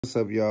What's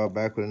up, y'all?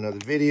 Back with another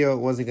video.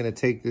 Wasn't gonna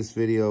take this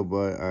video,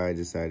 but I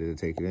decided to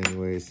take it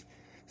anyways.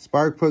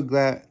 Spark plug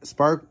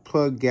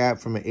gap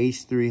from an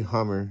H3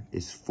 Hummer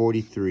is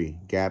 43.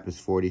 Gap is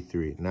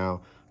 43. Now,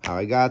 how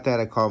I got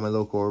that, I called my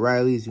local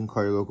O'Reilly's. You can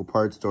call your local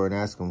parts store and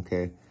ask them,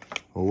 okay,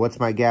 well, what's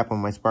my gap on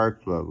my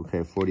spark plug?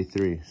 Okay,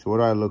 43. So what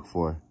do I look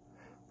for?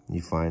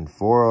 You find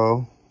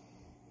 4.0.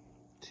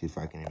 See if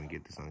I can even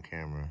get this on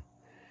camera.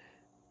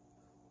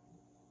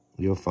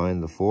 You'll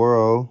find the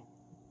 4.0,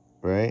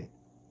 right?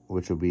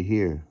 Which will be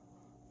here.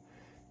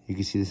 You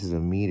can see this is a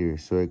meter,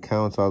 so it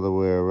counts all the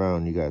way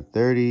around. You got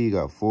 30, you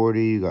got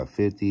 40, you got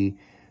 50.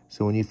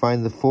 So when you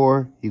find the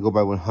 4, you go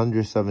by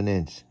 100ths of an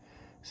inch.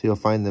 So you'll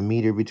find the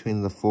meter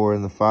between the 4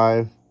 and the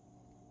 5.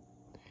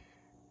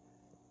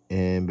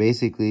 And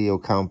basically, you'll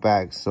count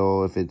back.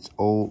 So if it's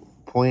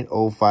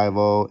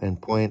 0.050 and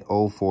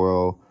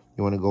 0.040,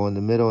 you want to go in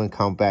the middle and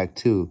count back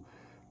 2.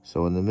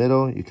 So in the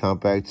middle, you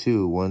count back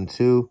 2. 1,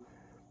 2.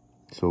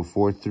 So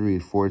 4, 3,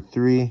 4,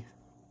 3.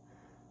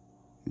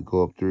 You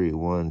go up 3,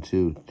 1,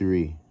 2,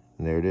 3,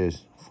 and there it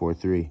is, 4,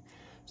 3.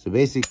 So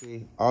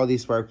basically, all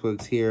these spark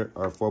plugs here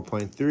are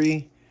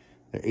 4.3.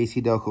 They're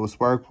AC Delco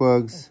spark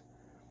plugs.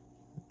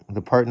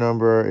 The part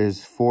number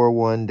is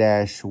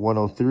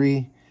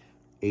 41-103,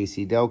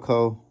 AC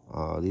Delco.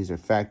 These are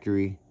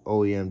factory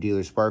OEM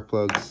dealer spark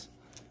plugs.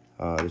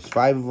 There's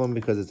 5 of them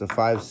because it's a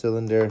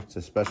 5-cylinder. It's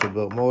a special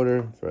built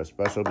motor for a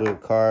special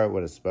built car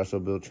with a special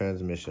built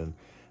transmission.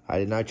 I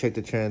did not check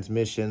the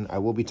transmission. I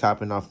will be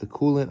topping off the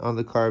coolant on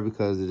the car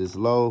because it is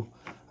low,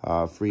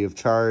 free of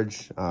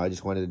charge. I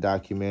just wanted to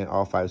document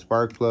all 5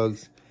 spark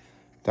plugs,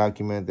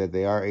 document that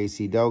they are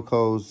AC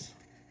Delcos,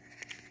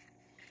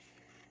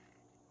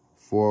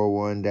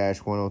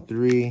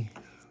 401-103,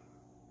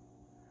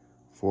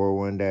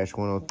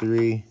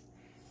 401-103,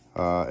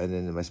 and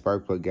then my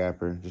spark plug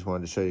gapper. Just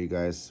wanted to show you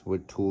guys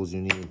what tools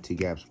you need to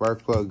gap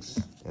spark plugs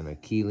and a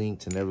key link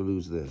to never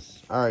lose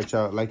this. All right,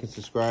 y'all, like and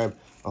subscribe.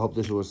 I hope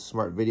this was a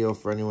smart video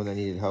for anyone that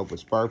needed help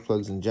with spark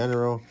plugs in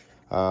general.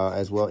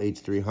 As well,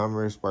 H3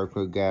 Hummer spark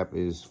plug gap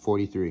is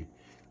 43.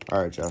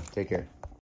 All right, y'all, take care.